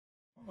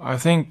I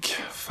think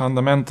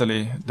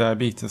fundamentally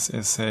diabetes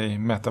is a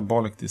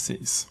metabolic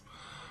disease,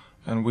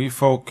 and we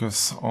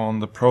focus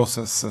on the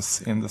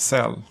processes in the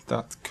cell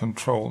that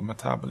control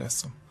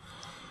metabolism.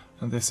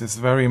 And this is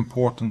very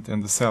important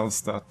in the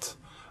cells that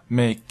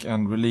make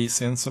and release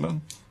insulin,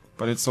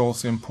 but it's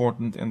also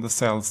important in the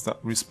cells that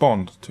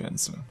respond to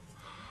insulin.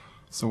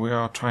 So we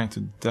are trying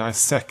to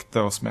dissect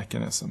those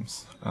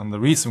mechanisms. And the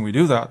reason we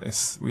do that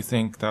is we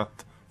think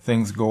that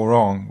things go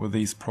wrong with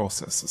these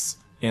processes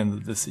in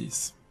the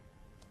disease.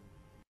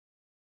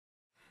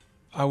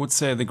 I would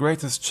say the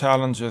greatest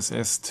challenges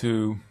is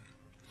to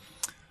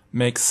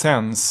make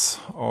sense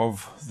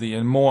of the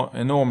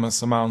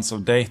enormous amounts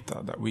of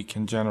data that we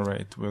can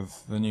generate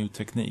with the new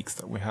techniques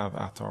that we have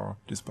at our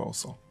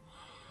disposal.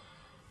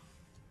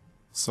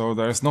 So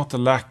there is not a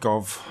lack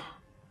of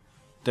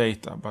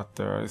data, but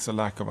there is a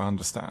lack of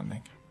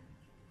understanding.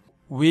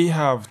 We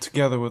have,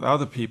 together with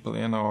other people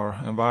in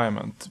our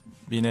environment,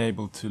 been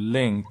able to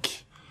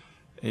link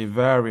a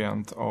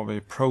variant of a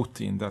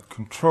protein that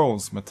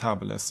controls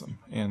metabolism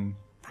in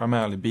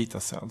primarily beta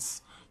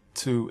cells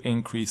to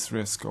increase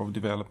risk of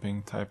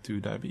developing type 2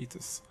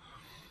 diabetes.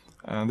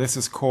 And this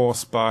is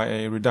caused by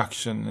a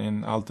reduction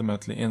in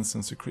ultimately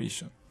insulin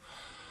secretion.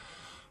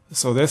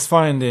 So this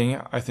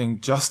finding, I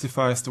think,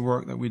 justifies the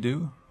work that we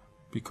do,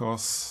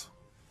 because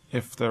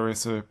if there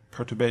is a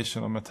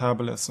perturbation of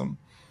metabolism,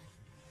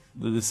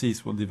 the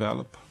disease will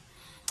develop.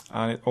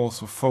 And it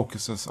also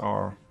focuses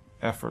our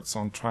efforts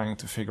on trying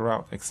to figure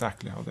out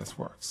exactly how this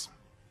works.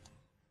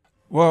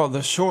 Well,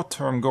 the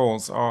short-term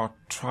goals are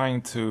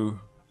trying to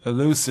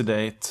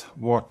elucidate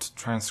what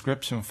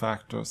transcription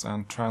factors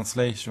and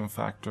translation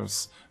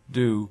factors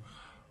do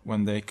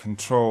when they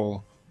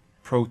control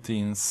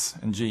proteins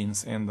and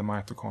genes in the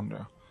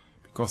mitochondria,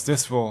 because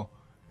this will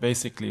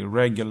basically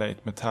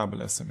regulate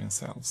metabolism in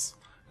cells.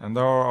 And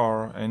there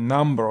are a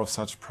number of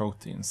such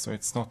proteins, so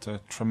it's not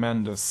a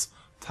tremendous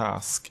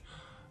task.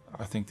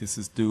 I think this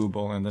is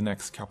doable in the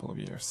next couple of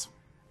years.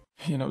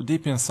 You know,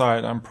 deep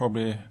inside, I'm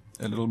probably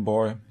a little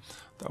boy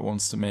that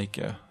wants to make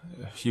a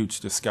huge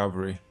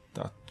discovery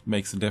that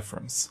makes a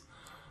difference.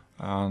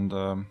 And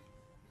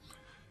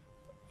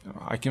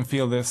I can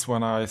feel this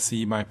when I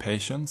see my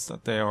patients,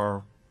 that they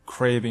are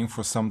craving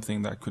for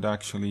something that could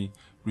actually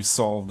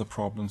resolve the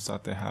problems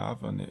that they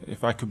have. And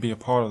if I could be a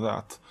part of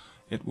that,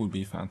 it would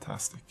be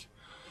fantastic.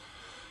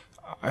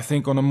 I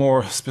think on a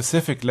more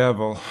specific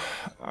level,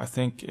 I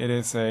think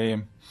it's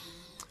a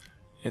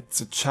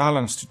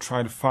challenge to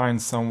try to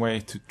find some way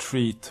to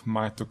treat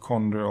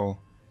mitochondrial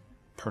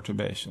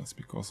perturbations,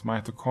 because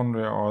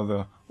mitochondria are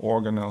the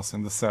organelles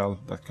in the cell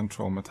that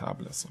control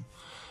metabolism.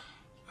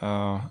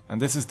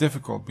 And this is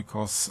difficult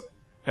because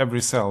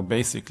every cell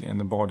basically in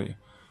the body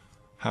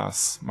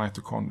has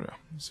mitochondria.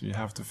 So you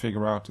have to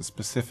figure out a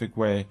specific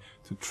way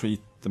to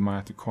treat the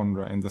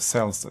mitochondria in the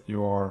cells that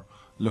you are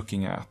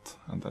looking at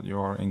and that you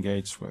are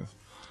engaged with.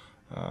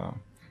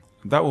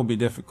 That will be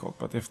difficult,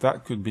 but if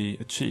that could be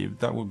achieved,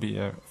 that would be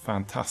a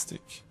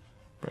fantastic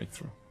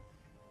breakthrough.